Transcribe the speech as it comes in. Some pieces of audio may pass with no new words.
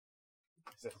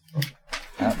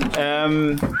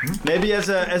Maybe as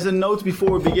a note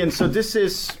before we begin. So this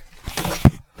is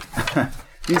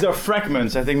these are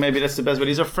fragments. I think maybe that's the best. But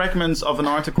these are fragments of an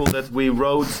article that we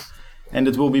wrote, and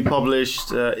it will be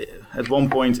published at one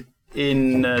point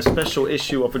in a special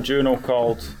issue of a journal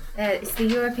called. It's the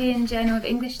European Journal of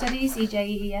English Studies,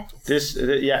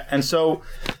 EJES. And so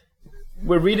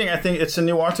we're reading. I think it's a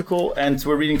new article, and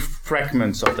we're reading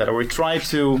fragments of that, or we try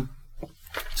to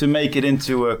make it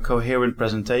into a coherent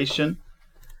presentation.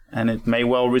 And it may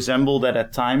well resemble that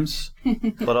at times,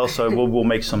 but also we'll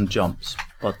make some jumps.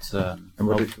 But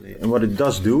and what it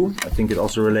does do, I think it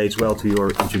also relates well to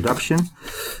your introduction.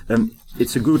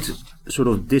 It's a good sort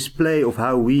of display of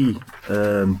how we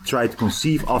try to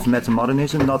conceive of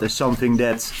metamodernism, not as something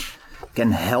that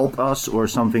can help us or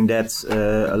something that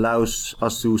allows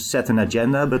us to set an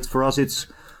agenda, but for us it's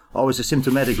always a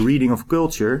symptomatic reading of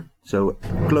culture, so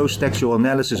close textual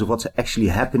analysis of what's actually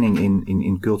happening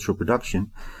in cultural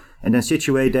production, and then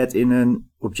situate that in an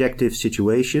objective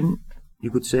situation,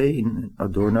 you could say, in an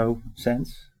Adorno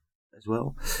sense as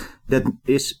well, that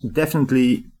is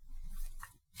definitely,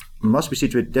 must be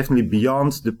situated definitely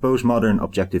beyond the postmodern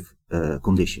objective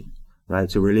condition, right?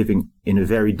 So we're living in a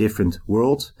very different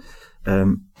world,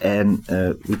 and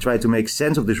we try to make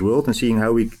sense of this world and seeing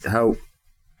how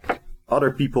other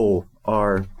people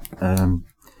are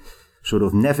sort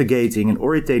of navigating and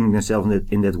orientating themselves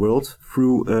in that world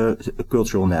through a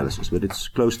cultural analysis, but it's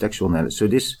close textual analysis. So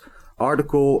this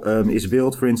article is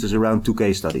built, for instance, around two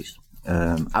case studies.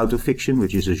 Autofiction,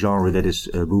 which is a genre that is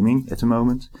booming at the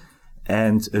moment,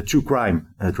 and true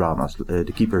crime dramas,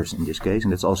 The Keepers in this case,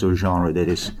 and that's also a genre that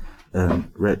is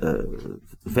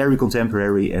very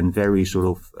contemporary and very sort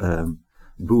of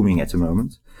booming at the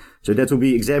moment. So that will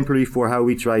be exemplary for how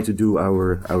we try to do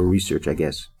our research, I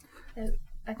guess. So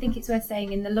I think it's worth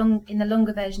saying in the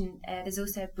longer version, there's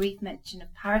also a brief mention of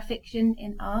parafiction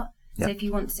in art. So if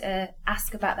you want to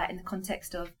ask about that in the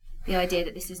context of the idea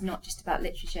that this is not just about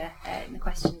literature in the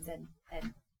questions, then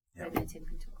Robin and Tim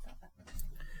can talk about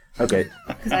that. Okay.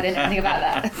 Because I don't know anything about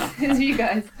that. It's you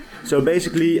guys. So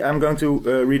basically, I'm going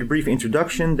to read a brief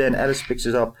introduction, then Alice picks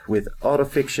it up with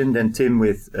autofiction, then Tim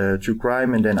with true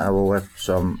crime, and then I will have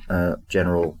some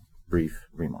general brief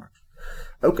remarks.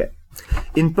 Okay.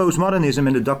 In Postmodernism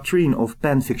and the Doctrine of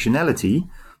Panfictionality,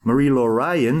 Marie-Laure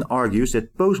Ryan argues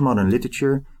that postmodern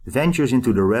literature ventures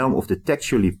into the realm of the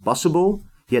textually possible,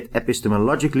 yet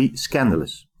epistemologically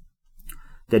scandalous.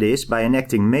 That is, by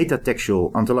enacting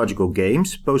metatextual ontological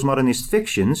games, postmodernist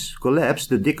fictions collapse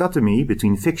the dichotomy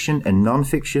between fiction and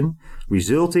non-fiction,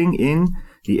 resulting in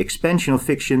the expansion of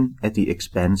fiction at the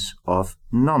expense of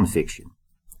non-fiction.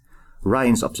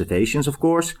 Ryan's observations, of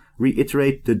course,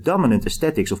 reiterate the dominant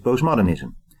aesthetics of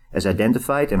postmodernism, as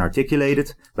identified and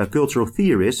articulated by cultural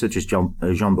theorists such as Jean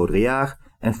Baudrillard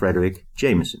and Frederick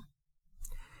Jameson.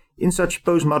 In such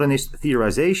postmodernist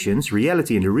theorizations,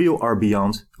 reality and the real are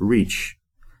beyond reach.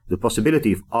 The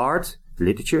possibility of art,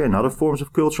 literature, and other forms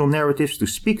of cultural narratives to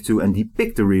speak to and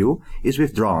depict the real is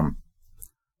withdrawn.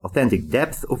 Authentic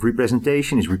depth of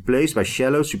representation is replaced by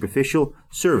shallow, superficial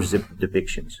surface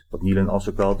depictions, what Neelan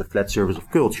also called the flat surface of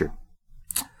culture.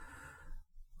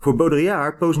 For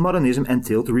Baudrillard, postmodernism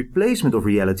entailed the replacement of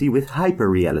reality with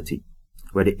hyperreality,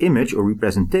 where the image or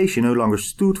representation no longer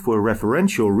stood for a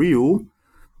referential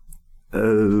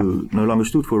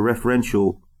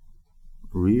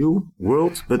real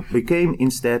world, but became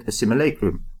instead a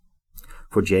simulacrum.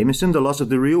 For Jameson, the loss of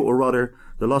the real, or rather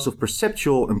the loss of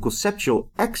perceptual and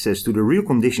conceptual access to the real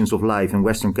conditions of life in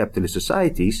Western capitalist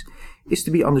societies, is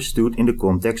to be understood in the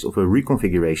context of a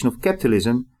reconfiguration of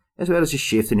capitalism, as well as a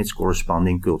shift in its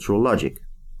corresponding cultural logic.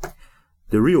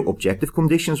 The real objective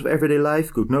conditions of everyday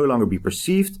life could no longer be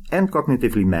perceived and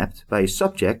cognitively mapped by a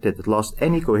subject that had lost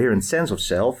any coherent sense of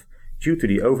self due to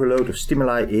the overload of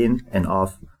stimuli in and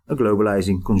of a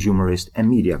globalizing consumerist and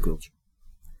media culture.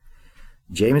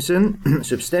 Jameson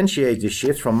substantiates this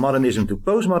shift from modernism to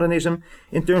postmodernism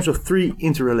in terms of three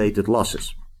interrelated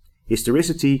losses: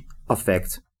 historicity,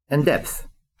 affect, and depth.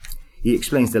 He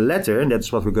explains the latter, and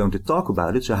that's what we're going to talk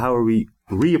about it. So how are we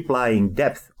reapplying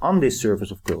depth on this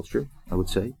surface of culture, I would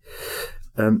say.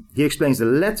 He explains the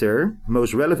latter,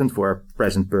 most relevant for our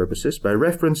present purposes, by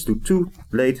reference to two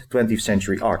late 20th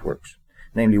century artworks,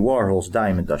 namely Warhol's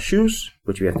Diamond Dust Shoes,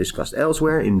 which we have discussed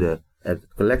elsewhere in the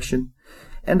collection,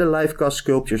 and the life-cast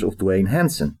sculptures of Dwayne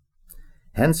Hansen.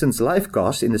 Hansen's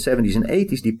life-cast in the 70s and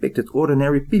 80s depicted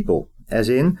ordinary people, as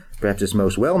in, perhaps his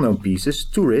most well-known pieces,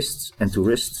 Tourists and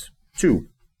Tourists 2.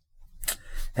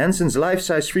 Hansen's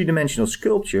life-size three-dimensional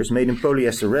sculptures made in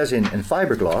polyester resin and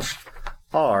fiberglass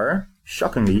are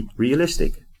shockingly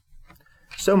realistic.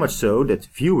 so much so that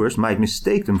viewers might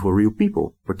mistake them for real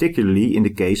people, particularly in the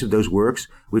case of those works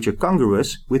which are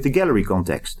congruous with the gallery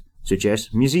context, such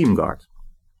as Museum Guard.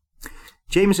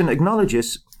 Jameson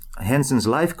acknowledges Hanson's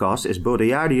life cast as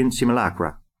Baudrillardian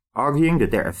simulacra, arguing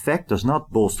that their effect does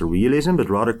not bolster realism but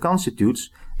rather constitutes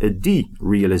a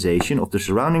de-realization of the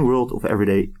surrounding world of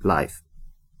everyday life.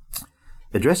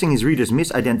 Addressing his readers'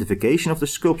 misidentification of the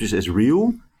sculptures as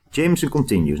real, Jameson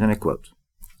continues, and I quote,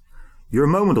 "Your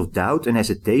moment of doubt and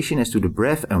hesitation as to the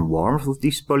breadth and warmth of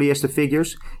these polyester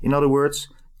figures, in other words,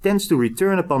 tends to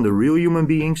return upon the real human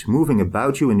beings moving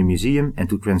about you in the museum and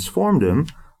to transform them,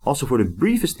 also for the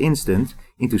briefest instant,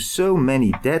 into so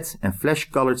many dead and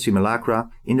flesh-colored simulacra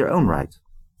in their own right.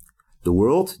 The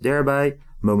world, thereby,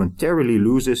 momentarily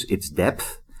loses its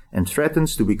depth and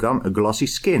threatens to become a glossy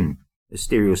skin, a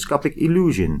stereoscopic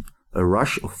illusion, a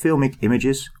rush of filmic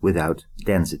images without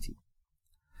density."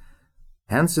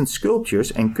 Hanson's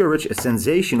sculptures encourage a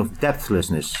sensation of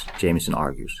depthlessness, Jameson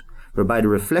argues, whereby the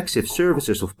reflexive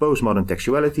surfaces of postmodern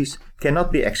textualities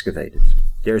cannot be excavated.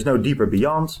 There is no deeper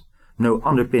beyond, no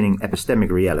underpinning epistemic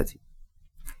reality.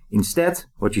 Instead,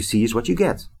 what you see is what you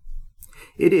get.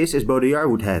 It is, as Baudrillard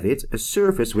would have it, a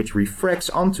surface which refracts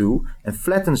onto and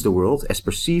flattens the world as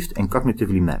perceived and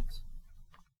cognitively mapped.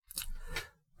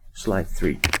 Slide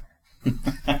 3.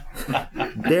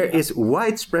 There is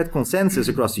widespread consensus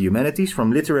across the humanities,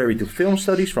 from literary to film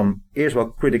studies, from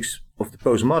erstwhile critics of the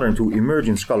postmodern to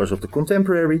emergent scholars of the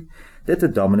contemporary, that the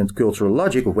dominant cultural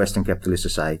logic of Western capitalist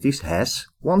societies has,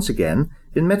 once again,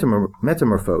 been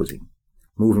metamorphosing,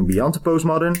 moving beyond the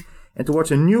postmodern and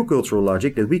towards a new cultural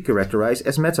logic that we characterize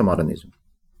as metamodernism.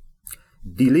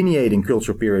 Delineating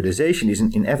cultural periodization is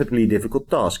an inevitably difficult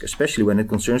task, especially when it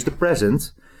concerns the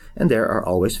present, and there are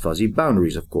always fuzzy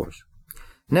boundaries, of course.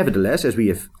 Nevertheless, as we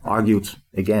have argued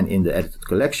again in the edited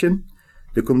collection,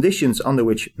 the conditions under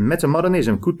which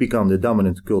metamodernism could become the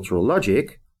dominant cultural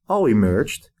logic all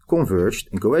emerged, converged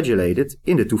and coagulated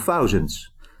in the 2000s,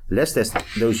 lest as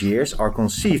those years are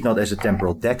conceived not as a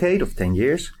temporal decade of 10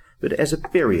 years, but as a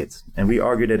period, and we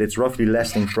argue that it's roughly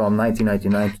lasting from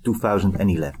 1999 to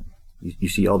 2011. You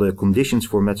see all the conditions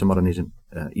for metamodernism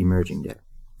emerging there.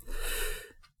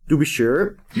 To be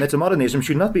sure, metamodernism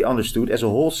should not be understood as a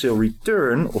wholesale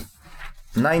return of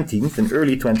 19th and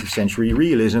early 20th century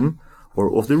realism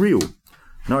or of the real,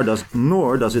 nor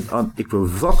does it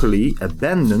unequivocally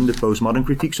abandon the postmodern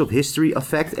critiques of history,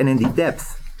 affect, and indeed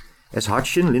depth. As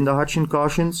Linda Hodgson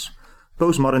cautions,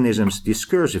 postmodernism's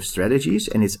discursive strategies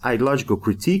and its ideological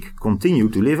critique continue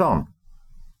to live on.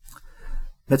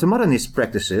 Metamodernist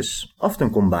practices often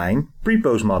combine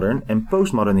pre-postmodern and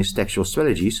postmodernist textual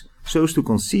strategies so as to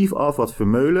conceive of what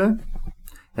Vermeulen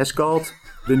has called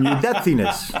the new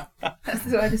depthiness. That's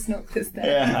the word, it's not just there.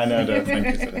 Yeah, I know that. Thank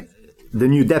you for that. The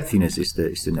new depthiness is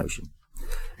the notion.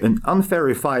 An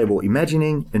unverifiable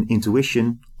imagining, an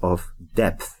intuition of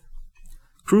depth.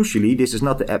 Crucially, this is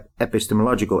not the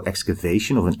epistemological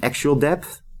excavation of an actual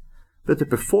depth, but the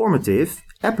performative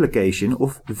application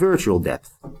of virtual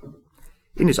depth.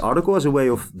 In this article, as a way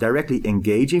of directly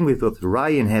engaging with what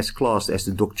Ryan has classed as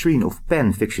the doctrine of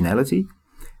pan-fictionality,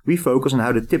 we focus on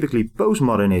how the typically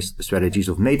postmodernist strategies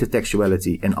of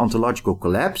metatextuality and ontological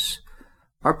collapse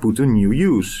are put to new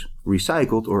use,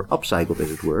 recycled or upcycled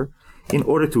as it were, in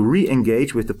order to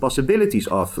re-engage with the possibilities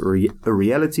of a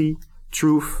reality,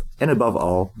 truth, and above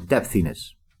all,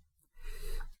 depthiness.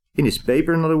 In this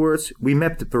paper, in other words, we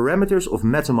map the parameters of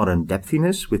metamodern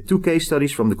depthiness with 2 case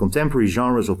studies from the contemporary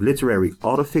genres of literary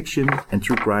autofiction and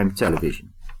true crime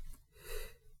television.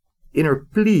 In her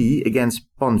plea against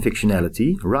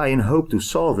pan-fictionality, Ryan hoped to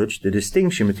salvage the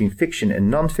distinction between fiction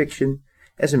and non-fiction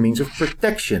as a means of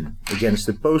protection against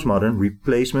the postmodern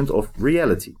replacement of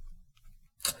reality.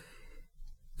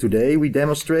 Today we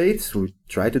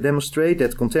try to demonstrate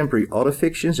that contemporary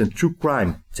autofictions and true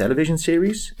crime television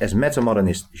series as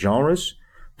metamodernist genres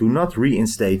do not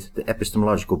reinstate the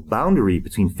epistemological boundary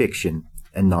between fiction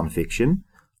and non-fiction.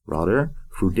 Rather,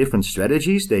 through different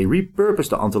strategies, they repurpose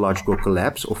the ontological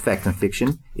collapse of fact and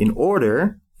fiction in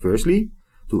order, firstly,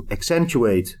 to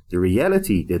accentuate the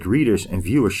reality that readers and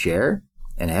viewers share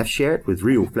and have shared with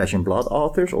real flesh and blood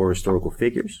authors or historical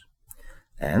figures.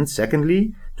 And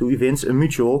secondly, to evince a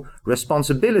mutual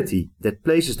responsibility that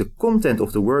places the content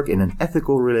of the work in an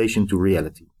ethical relation to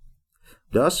reality.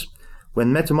 Thus,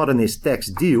 when metamodernist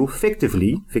texts deal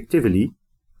fictively,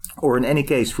 or in any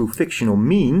case through fictional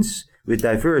means, with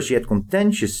diverse yet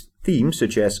contentious themes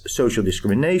such as social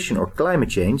discrimination or climate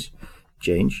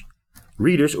change,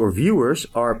 readers or viewers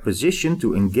are positioned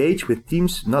to engage with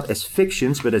themes not as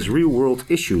fictions but as real-world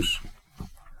issues.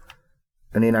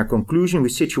 And in our conclusion, we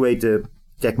situate the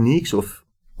techniques of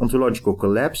ontological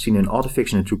collapse seen in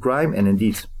autofiction and true crime, and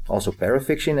indeed also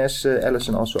parafiction, as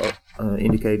Alison also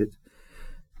indicated,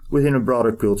 within a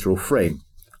broader cultural frame,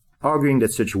 arguing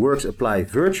that such works apply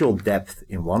virtual depth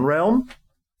in one realm,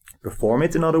 perform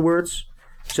it in other words,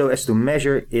 so as to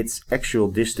measure its actual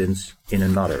distance in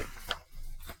another.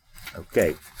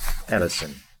 Okay,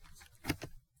 Alison.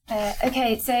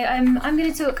 Okay, so I'm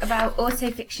going to talk about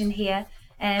autofiction here,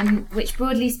 which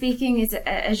broadly speaking is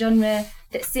a genre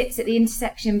that sits at the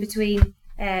intersection between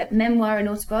memoir and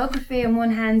autobiography on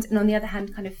one hand, and on the other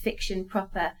hand kind of fiction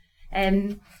proper.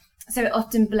 So it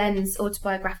often blends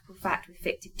autobiographical fact with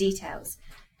fictive details.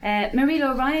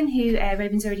 Marie-Laure Ryan, who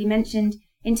Robin's already mentioned,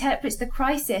 interprets the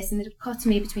crisis and the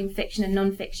dichotomy between fiction and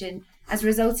non-fiction as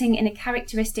resulting in a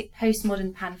characteristic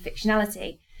postmodern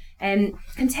pan-fictionality.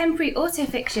 Contemporary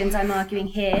autofictions, I'm arguing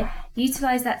here,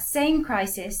 utilise that same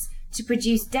crisis to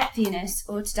produce depthiness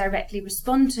or to directly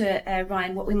respond to,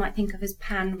 Ryan, what we might think of as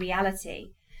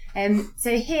pan-reality.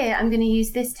 So here I'm going to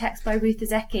use this text by Ruth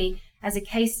Ozeki as a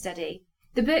case study.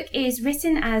 The book is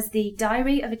written as the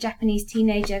diary of a Japanese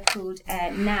teenager called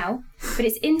Now, but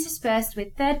it's interspersed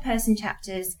with third-person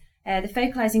chapters, the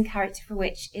focalising character for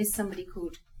which is somebody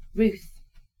called Ruth.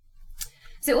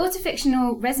 So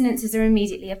autofictional resonances are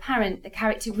immediately apparent. The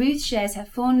character Ruth shares her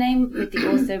forename with the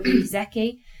author Ruth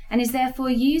Ozeki, and is therefore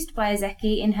used by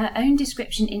Ozeki in her own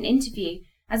description in interview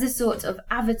as a sort of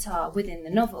avatar within the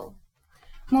novel.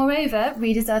 Moreover,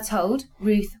 readers are told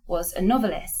Ruth was a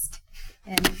novelist.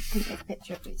 I think there's a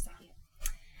picture of Ruth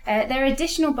Ozeki. There are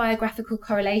additional biographical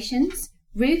correlations.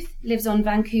 Ruth lives on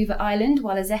Vancouver Island,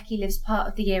 while Ozeki lives part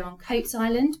of the year on Coates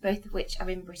Island, both of which are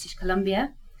in British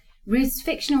Columbia. Ruth's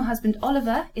fictional husband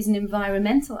Oliver is an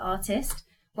environmental artist,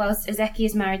 whilst Ozeki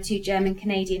is married to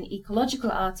German-Canadian ecological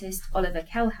artist Oliver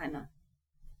Kellheimer.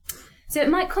 So it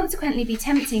might consequently be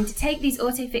tempting to take these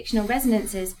autofictional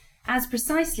resonances as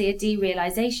precisely a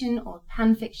derealisation or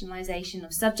pan-fictionalisation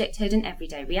of subjecthood and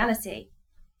everyday reality.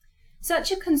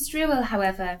 Such a construal,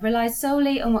 however, relies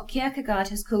solely on what Kierkegaard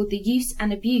has called the use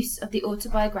and abuse of the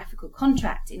autobiographical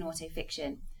contract in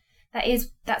autofiction.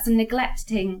 That's a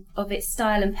neglecting of its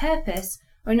style and purpose,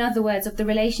 or in other words, of the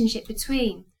relationship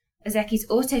between Ozeki's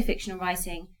autofictional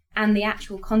writing and the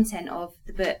actual content of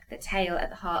the book, the tale at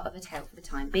the heart of A Tale for the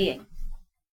Time Being.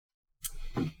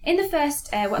 In the first,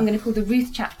 what I'm going to call the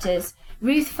Ruth chapters,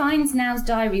 Ruth finds Now's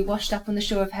diary washed up on the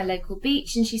shore of her local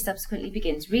beach, and she subsequently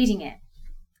begins reading it.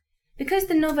 Because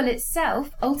the novel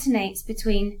itself alternates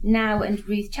between Now and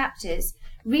Ruth chapters,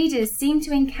 readers seem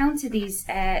to encounter these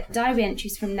diary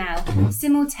entries from Now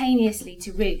simultaneously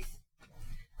to Ruth.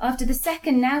 After the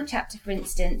second Now chapter, for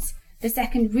instance, the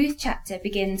second Ruth chapter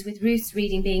begins with Ruth's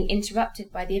reading being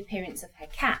interrupted by the appearance of her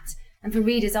cat, and for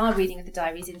readers, our reading of the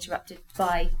diary is interrupted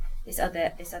by this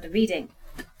other reading.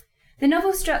 The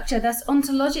novel structure thus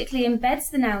ontologically embeds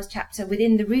the Now's chapter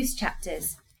within the Ruth's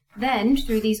chapters, then,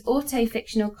 through these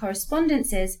auto-fictional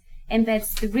correspondences,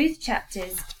 embeds the Ruth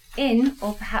chapters in,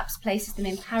 or perhaps places them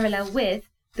in parallel with,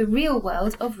 the real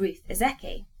world of Ruth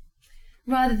Ozeki.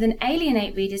 Rather than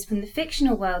alienate readers from the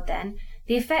fictional world, then,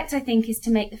 the effect, I think, is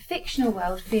to make the fictional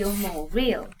world feel more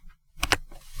real.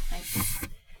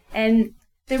 The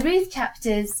Ruth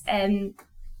chapters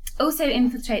also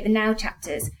infiltrate the Now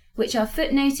chapters, which are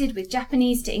footnoted with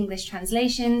Japanese to English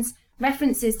translations,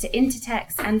 references to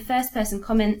intertext, and first-person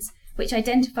comments, which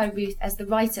identify Ruth as the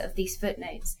writer of these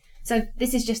footnotes. So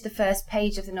this is just the first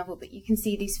page of the novel, but you can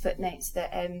see these footnotes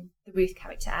that the Ruth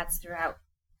character adds throughout.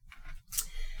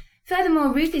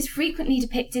 Furthermore, Ruth is frequently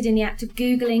depicted in the act of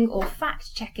Googling or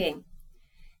fact-checking.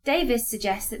 Davis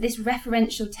suggests that this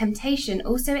referential temptation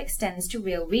also extends to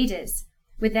real readers,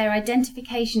 with their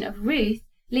identification of Ruth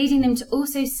leading them to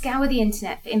also scour the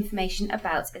internet for information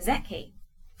about Ozeki.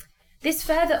 This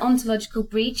further ontological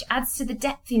breach adds to the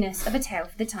depthiness of A Tale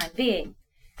for the Time Being,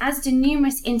 as do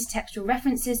numerous intertextual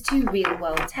references to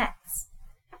real-world texts.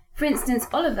 For instance,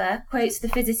 Oliver quotes the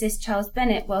physicist Charles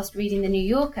Bennett whilst reading The New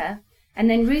Yorker, and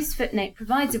then Ruth's footnote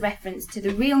provides a reference to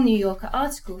the real New Yorker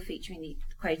article featuring the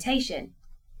quotation.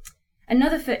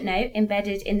 Another footnote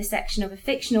embedded in the section of a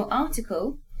fictional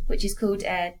article, which is called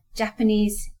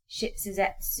Japanese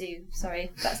Shitsuzetsu.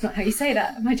 Sorry, that's not how you say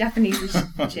that. My Japanese is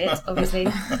shit, obviously.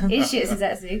 Is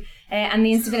Shitsuzetsu. And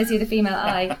the instability of the female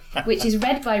eye, which is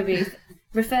read by Ruth,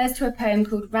 refers to a poem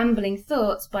called Rambling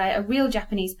Thoughts by a real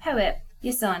Japanese poet,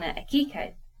 Yasuna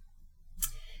Akiko.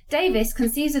 Davis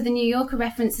conceives of the New Yorker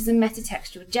reference as a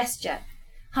metatextual gesture,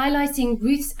 highlighting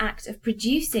Ruth's act of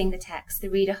producing the text the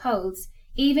reader holds,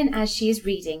 even as she is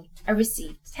reading a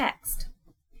received text.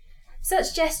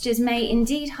 Such gestures may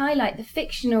indeed highlight the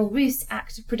fictional Ruth's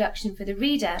act of production for the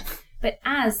reader, but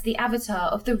as the avatar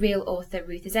of the real author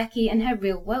Ruth Ozeki and her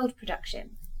real-world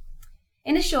production.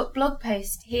 In a short blog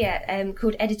post here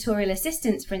called Editorial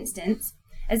Assistance, for instance,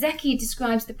 Ozeki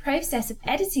describes the process of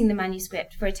editing the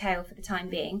manuscript for A Tale for the Time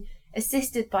Being,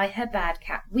 assisted by her bad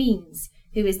cat Weens,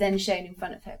 who is then shown in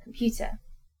front of her computer.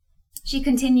 She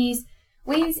continues,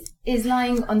 Weens is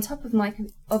lying on top of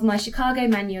my Chicago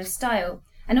manual style,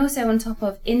 and also on top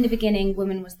of In the Beginning,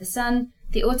 Woman Was the Sun,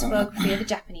 the autobiography of a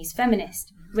Japanese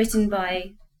feminist, written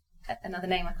by another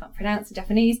name I can't pronounce in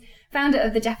Japanese, founder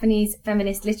of the Japanese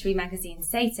feminist literary magazine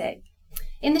Sato.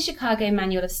 In the Chicago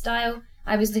Manual of Style,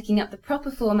 I was looking up the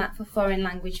proper format for foreign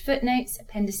language footnotes,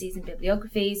 appendices and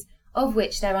bibliographies, of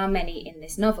which there are many in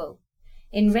this novel.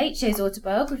 In Rachel's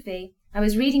autobiography, I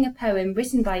was reading a poem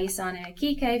written by Yasano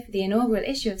Akiko for the inaugural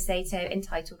issue of Sato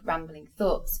entitled Rambling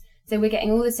Thoughts. So we're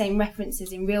getting all the same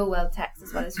references in real-world text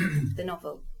as well as the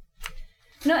novel.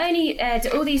 Not only do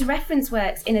all these reference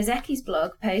works in Ozeki's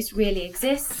blog post really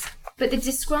exist, but the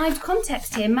described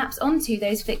context here maps onto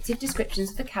those fictive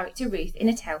descriptions of the character Ruth in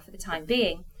A Tale for the Time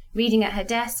Being, reading at her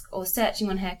desk or searching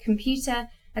on her computer,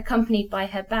 accompanied by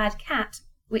her bad cat,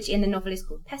 which in the novel is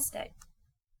called Pesto.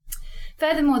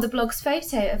 Furthermore, the blog's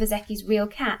photo of Ozeki's real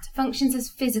cat functions as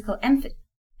physical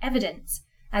evidence,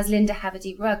 as Linda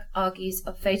Haverty-Rugg argues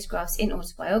of photographs in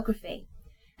autobiography.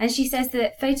 And she says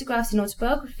that photographs in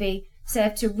autobiography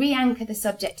serve to re-anchor the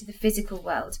subject to the physical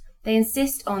world. They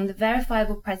insist on the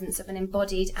verifiable presence of an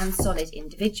embodied and solid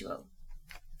individual.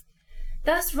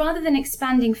 Thus, rather than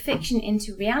expanding fiction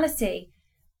into reality,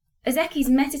 Ozeki's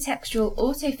metatextual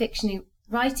autofiction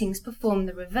writings perform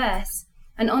the reverse.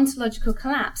 An ontological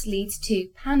collapse leads to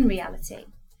pan-reality.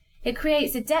 It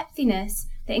creates a depthiness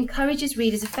that encourages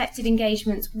readers' effective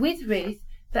engagements with Ruth,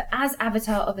 but as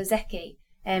avatar of Ozeki,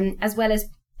 as well as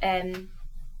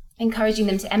encouraging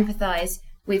them to empathise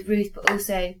with Ruth, but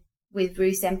also with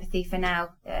Ruth's empathy for now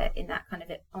in that kind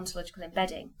of ontological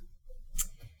embedding.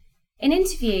 In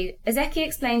interview, Ozeki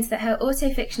explains that her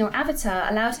autofictional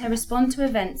avatar allowed her respond to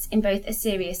events in both a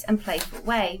serious and playful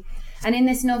way. And in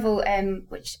this novel,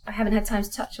 which I haven't had time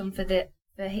to touch on for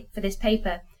this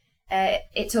paper,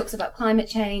 it talks about climate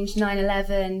change,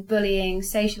 9/11, bullying,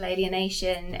 social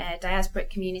alienation,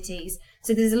 diasporic communities.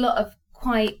 So there's a lot of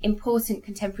quite important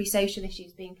contemporary social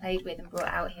issues being played with and brought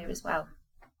out here as well.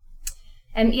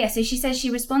 So she says she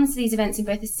responds to these events in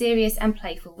both a serious and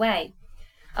playful way.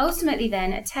 Ultimately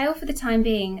then, A Tale for the Time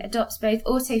Being adopts both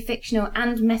autofictional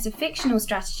and metafictional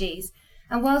strategies,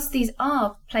 and whilst these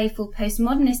are playful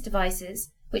postmodernist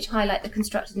devices, which highlight the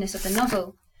constructedness of the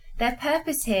novel, their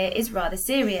purpose here is rather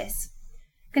serious.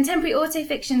 Contemporary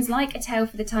autofictions like A Tale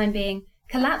for the Time Being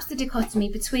collapse the dichotomy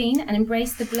between and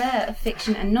embrace the blur of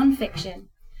fiction and non-fiction.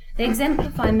 They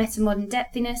exemplify metamodern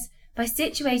depthiness by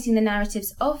situating the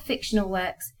narratives of fictional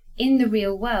works in the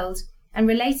real world, and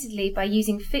relatedly by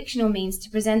using fictional means to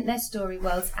present their story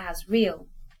worlds as real.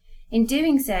 In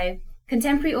doing so,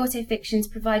 contemporary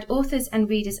autofictions provide authors and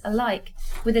readers alike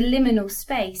with a liminal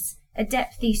space, a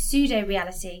depthy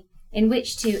pseudo-reality, in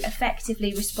which to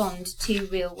effectively respond to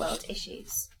real-world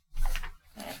issues.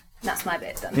 That's my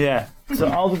bit done. Yeah, so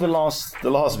I'll do the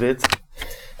last bit,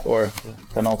 or the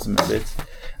penultimate bit.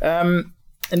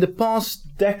 In the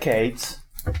past decade,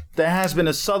 there has been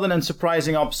a sudden and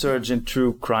surprising upsurge in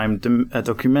true crime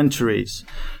documentaries.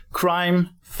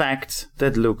 Crime fact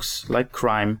that looks like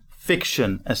crime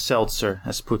fiction, as Seltzer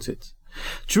has put it.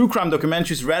 True crime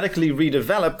documentaries radically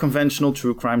redevelop conventional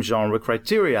true crime genre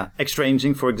criteria,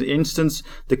 exchanging, for instance,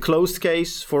 the closed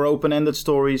case for open-ended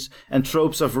stories and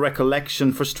tropes of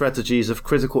recollection for strategies of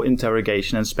critical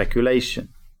interrogation and speculation.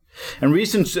 And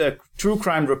recent true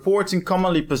crime reporting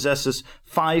commonly possesses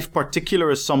 5 particular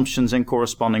assumptions and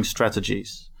corresponding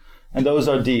strategies. And those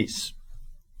are these.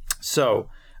 So,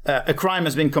 a crime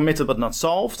has been committed but not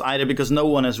solved, either because no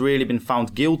one has really been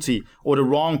found guilty or the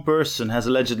wrong person has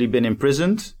allegedly been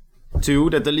imprisoned. 2,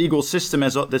 that the legal system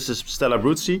this is Stella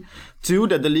Bruzzi. 2,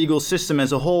 that the legal system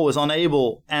as a whole is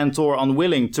unable and or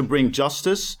unwilling to bring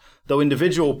justice, though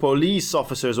individual police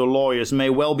officers or lawyers may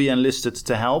well be enlisted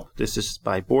to help. This is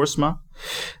by Boersma.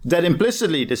 That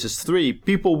implicitly, this is 3,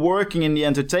 people working in the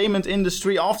entertainment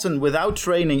industry, often without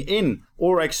training in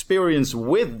or experience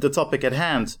with the topic at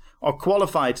hand, are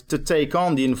qualified to take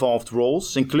on the involved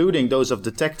roles, including those of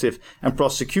detective and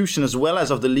prosecution, as well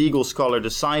as of the legal scholar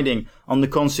deciding on the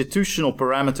constitutional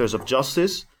parameters of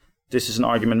justice. This is an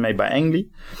argument made by Engli.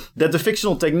 That the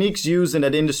fictional techniques used in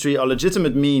that industry are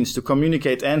legitimate means to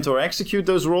communicate and or execute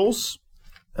those roles.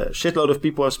 A shitload of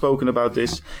people have spoken about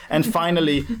this. And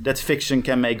finally, that fiction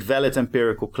can make valid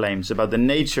empirical claims about the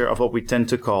nature of what we tend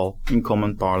to call, in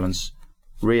common parlance,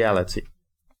 reality.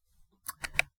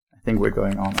 I think we're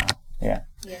going on now. Yeah.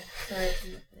 Yeah, sorry.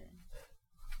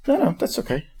 No, that's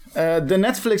okay. The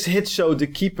Netflix hit show The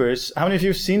Keepers. How many of you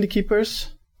have seen The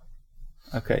Keepers?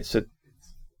 Okay, so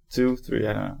 2, 3,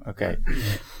 I don't know. Okay.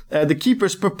 The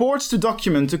Keepers purports to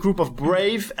document a group of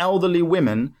brave elderly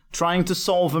women trying to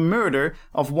solve a murder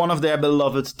of one of their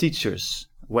beloved teachers,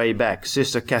 way back,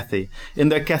 Sister Kathy, in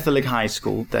their Catholic high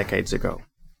school decades ago.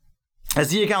 As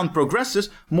the account progresses,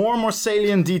 more and more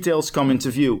salient details come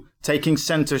into view, taking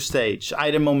center stage,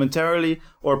 either momentarily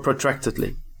or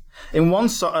protractedly. In one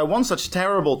such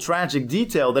terrible, tragic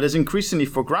detail that is increasingly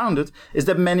foregrounded is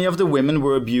that many of the women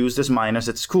were abused as minors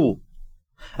at school.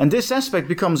 And this aspect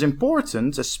becomes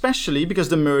important, especially because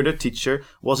the murdered teacher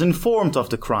was informed of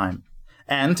the crime,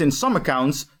 and, in some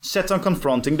accounts, set on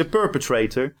confronting the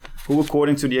perpetrator, who,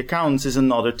 according to the accounts, is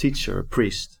another teacher, a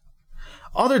priest.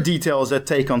 Other details that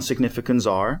take on significance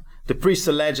are the priest's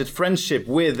alleged friendship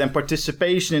with and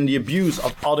participation in the abuse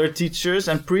of other teachers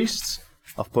and priests,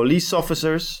 of police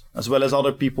officers, as well as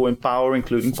other people in power,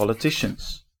 including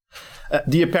politicians.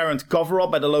 The apparent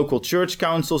cover-up by the local church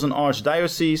councils and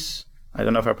archdioceses, I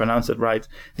don't know if I pronounced it right,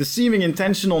 the seeming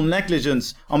intentional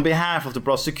negligence on behalf of the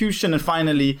prosecution, and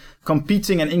finally,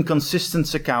 competing and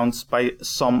inconsistent accounts by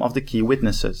some of the key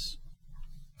witnesses.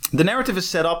 The narrative is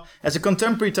set up as a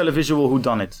contemporary televisual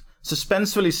whodunit,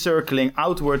 suspensefully circling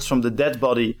outwards from the dead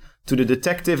body to the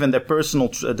detectives and their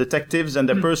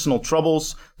personal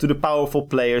troubles, to the powerful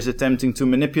players attempting to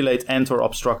manipulate and or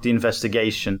obstruct the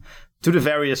investigation, to the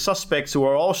various suspects who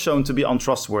are all shown to be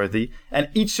untrustworthy, and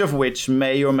each of which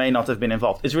may or may not have been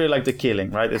involved. It's really like The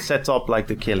Killing, right? It's set up like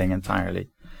The Killing entirely.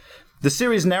 The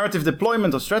series' narrative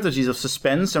deployment of strategies of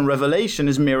suspense and revelation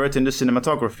is mirrored in the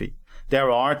cinematography. There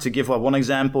are, to give one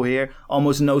example here,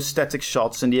 almost no static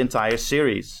shots in the entire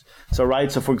series. So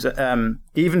for example,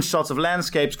 even shots of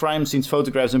landscapes, crime scenes,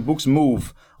 photographs, and books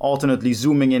move, alternately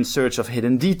zooming in search of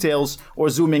hidden details or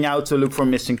zooming out to look for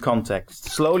missing context,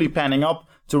 slowly panning up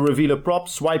to reveal a prop,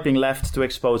 swiping left to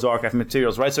expose archive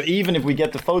materials, right? So even if we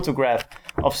get the photograph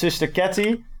of Sister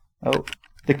Kathy,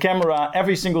 the camera,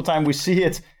 every single time we see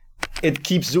it, it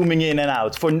keeps zooming in and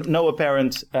out for no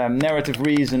apparent narrative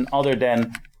reason other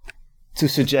than to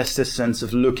suggest this sense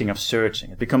of looking, of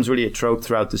searching. It becomes really a trope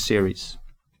throughout the series.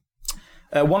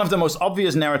 One of the most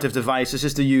obvious narrative devices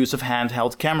is the use of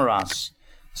handheld cameras.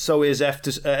 So as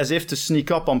if to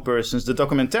sneak up on persons the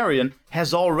documentarian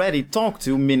has already talked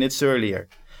to minutes earlier.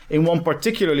 In one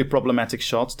particularly problematic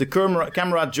shot, the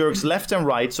camera jerks left and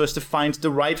right so as to find the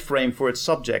right frame for its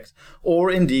subject, or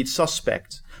indeed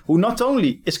suspect, who not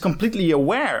only is completely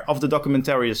aware of the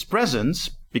documentarian's presence,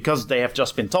 because they have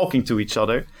just been talking to each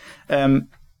other,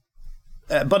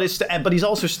 but he's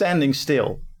also standing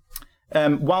still.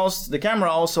 Whilst the camera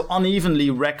also unevenly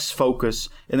wrecks focus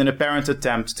in an apparent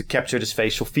attempt to capture his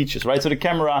facial features, right? So the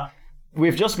camera,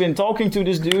 we've just been talking to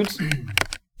this dude,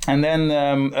 and then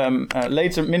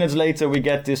minutes later, we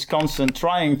get this constant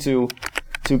trying to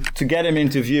get him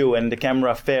into view, and the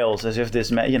camera fails as if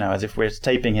as if we're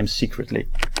taping him secretly.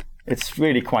 It's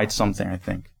really quite something, I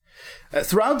think.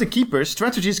 Throughout The Keepers,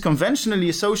 strategies conventionally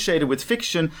associated with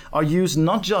fiction are used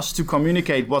not just to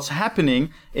communicate what's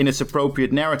happening in its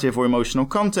appropriate narrative or emotional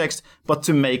context, but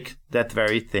to make that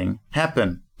very thing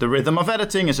happen. The rhythm of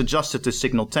editing is adjusted to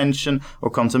signal tension or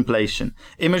contemplation.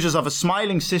 Images of a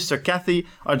smiling Sister Kathy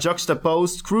are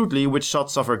juxtaposed crudely with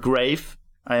shots of her grave,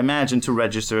 I imagine to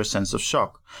register a sense of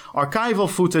shock. Archival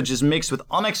footage is mixed with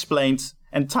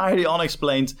entirely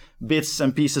unexplained bits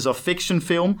and pieces of fiction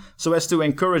film, so as to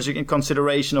encourage a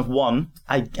consideration of one,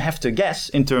 I have to guess,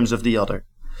 in terms of the other.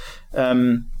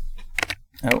 And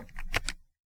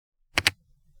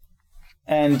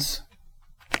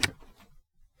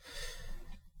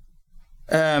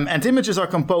images are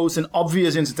composed in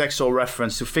obvious intertextual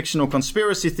reference to fictional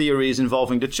conspiracy theories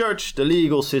involving the church, the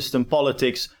legal system,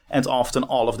 politics, and often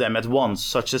all of them at once,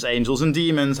 such as Angels and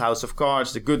Demons, House of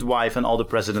Cards, The Good Wife, and All the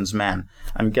President's Men.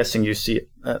 I'm guessing you see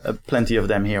plenty of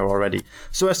them here already.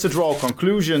 So as to draw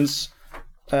conclusions...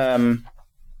 Page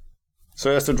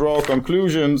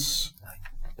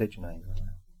 9.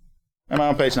 Am I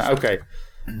on page 9? Okay.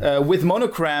 With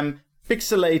monochrom,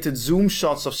 pixelated zoom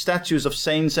shots of statues of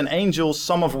saints and angels,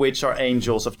 some of which are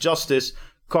angels of justice,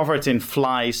 covered in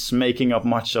flies, making up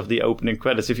much of the opening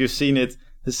credits. If you've seen it,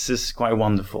 this is quite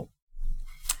wonderful.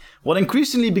 What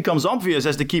increasingly becomes obvious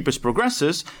as The Keepers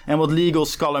progresses, and what legal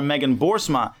scholar Megan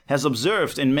Boersma has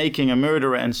observed in Making a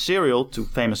Murderer and Serial, two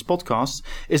famous podcasts,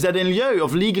 is that in lieu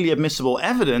of legally admissible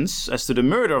evidence as to the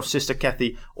murder of Sister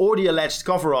Kathy or the alleged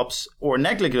cover-ups or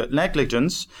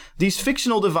negligence, these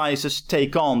fictional devices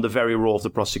take on the very role of the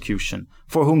prosecution,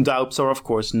 for whom doubts are of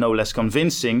course no less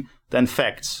convincing than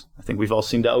facts. I think we've all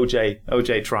seen the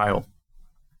OJ trial.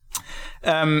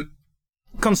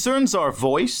 Concerns are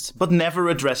voiced, but never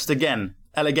addressed again.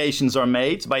 Allegations are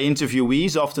made by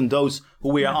interviewees, often those who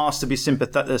we are asked to be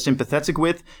sympathetic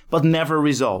with, but never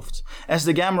resolved. As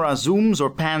the camera zooms or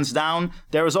pans down,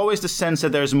 there is always the sense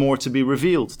that there is more to be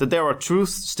revealed, that there are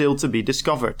truths still to be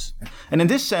discovered. And in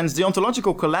this sense, the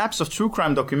ontological collapse of true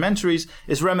crime documentaries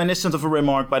is reminiscent of a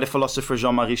remark by the philosopher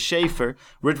Jean-Marie Schaeffer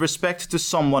with respect to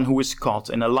someone who is caught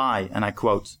in a lie, and I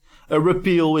quote, "A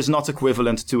repeal is not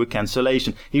equivalent to a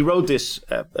cancellation." He wrote this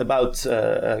about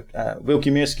Wilkie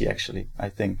Mirsky, actually, I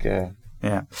think.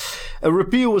 A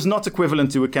repeal is not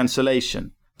equivalent to a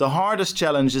cancellation. The hardest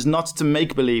challenge is not to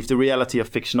make believe the reality of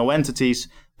fictional entities,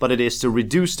 but it is to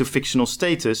reduce to fictional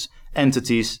status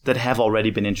entities that have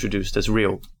already been introduced as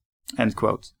real. End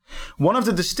quote. One of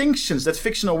the distinctions that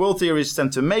fictional world theories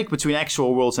tend to make between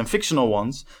actual worlds and fictional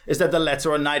ones is that the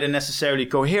latter are neither necessarily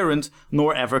coherent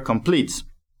nor ever complete.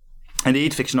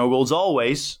 Indeed, fictional worlds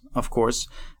always, of course,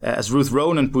 as Ruth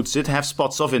Ronan puts it, have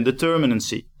spots of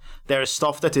indeterminacy. There is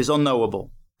stuff that is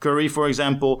unknowable. Curry, for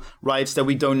example, writes that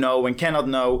we don't know and cannot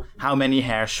know how many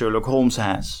hairs Sherlock Holmes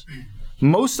has.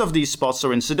 Most of these spots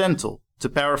are incidental. To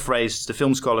paraphrase the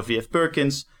film scholar V.F.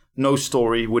 Perkins, no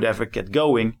story would ever get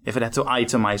going if it had to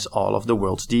itemize all of the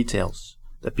world's details.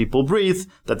 That people breathe,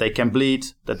 that they can bleed,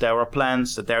 that there are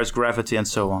plants, that there is gravity, and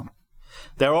so on.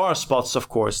 There are spots, of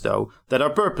course, though, that are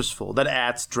purposeful, that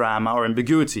add drama or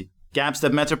ambiguity. Gaps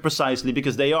that matter precisely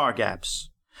because they are gaps.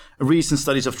 Recent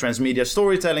studies of transmedia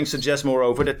storytelling suggest,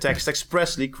 moreover, that texts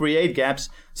expressly create gaps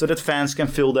so that fans can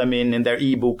fill them in their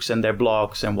ebooks and their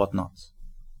blogs and whatnot.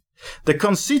 The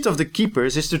conceit of the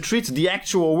keepers is to treat the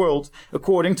actual world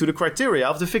according to the criteria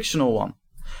of the fictional one.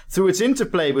 Through its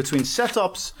interplay between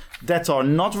setups that are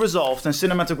not resolved and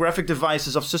cinematographic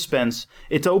devices of suspense,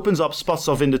 it opens up spots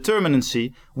of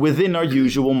indeterminacy within our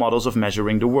usual models of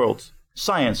measuring the world.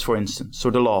 Science, for instance,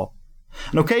 or the law.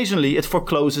 And occasionally it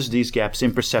forecloses these gaps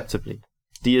imperceptibly.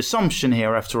 The assumption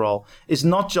here, after all, is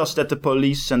not just that the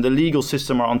police and the legal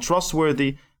system are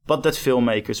untrustworthy, but that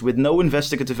filmmakers with no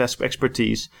investigative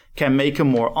expertise can make a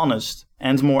more honest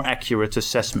and more accurate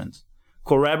assessment.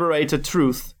 Corroborated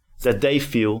truth that they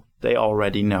feel they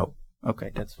already know.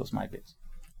 Okay, that was my bit.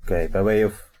 Okay, by way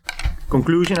of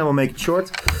conclusion, I will make it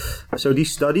short. So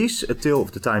these studies, A Tale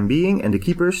of the Time Being and The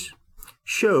Keepers,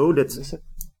 show that...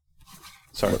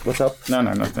 Sorry. What's up? No,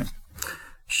 nothing.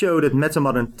 Show that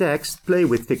metamodern texts play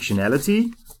with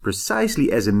fictionality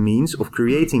precisely as a means of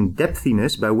creating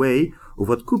depthiness by way of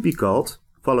what could be called,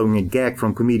 following a gag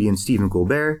from comedian Stephen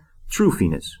Colbert,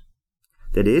 truthiness.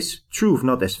 That is, truth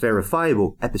not as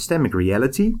verifiable epistemic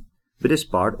reality, but as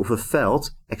part of a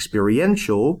felt,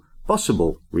 experiential,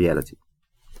 possible reality.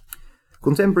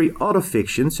 Contemporary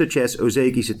autofiction, such as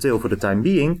Ozeki's A Tale for the Time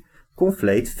Being,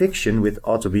 conflate fiction with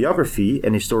autobiography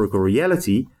and historical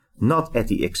reality, not at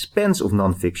the expense of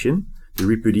non-fiction, the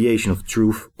repudiation of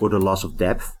truth or the loss of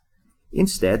depth.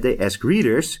 Instead, they ask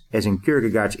readers, as in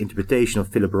Kierkegaard's interpretation of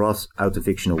Philip Roth's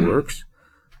autofictional works,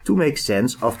 to make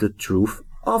sense of the truth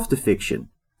of the fiction,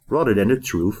 rather than the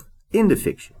truth in the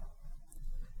fiction.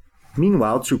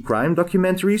 Meanwhile, true crime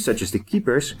documentaries, such as The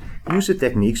Keepers, use the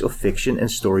techniques of fiction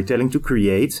and storytelling to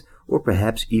create, or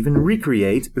perhaps even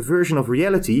recreate, a version of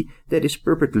reality that is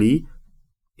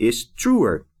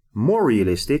truer, more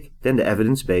realistic than the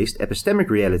evidence-based epistemic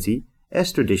reality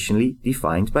as traditionally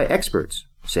defined by experts,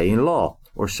 say in law,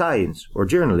 or science, or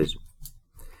journalism.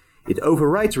 It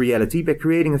overrides reality by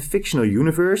creating a fictional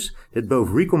universe that both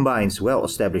recombines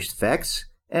well-established facts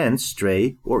and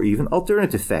stray or even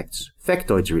alternative facts,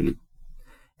 factoids really,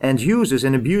 and uses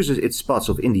and abuses its spots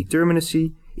of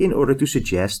indeterminacy in order to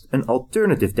suggest an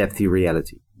alternative depthy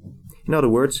reality. In other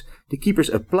words, The Keepers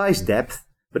applies depth,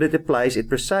 but it applies it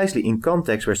precisely in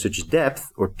contexts where such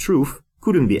depth or truth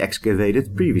couldn't be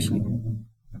excavated previously.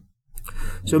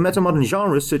 So metamodern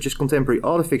genres such as contemporary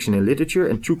autofiction in literature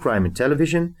and true crime in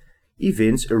television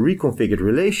evince a reconfigured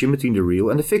relation between the real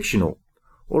and the fictional,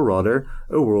 or rather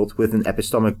a world with an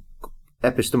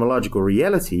epistemological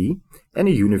reality and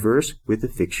a universe with a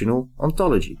fictional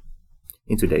ontology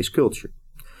in today's culture.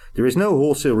 There is no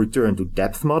wholesale return to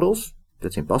depth models,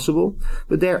 that's impossible,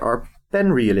 but there are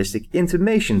pan-realistic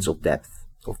intimations of depth,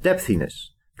 of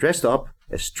depthiness, dressed up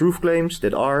as truth claims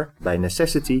that are, by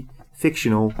necessity,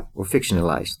 fictional or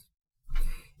fictionalized.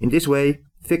 In this way,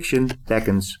 fiction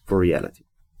beckons for reality.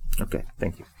 Okay,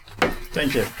 thank you.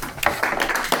 Thank you.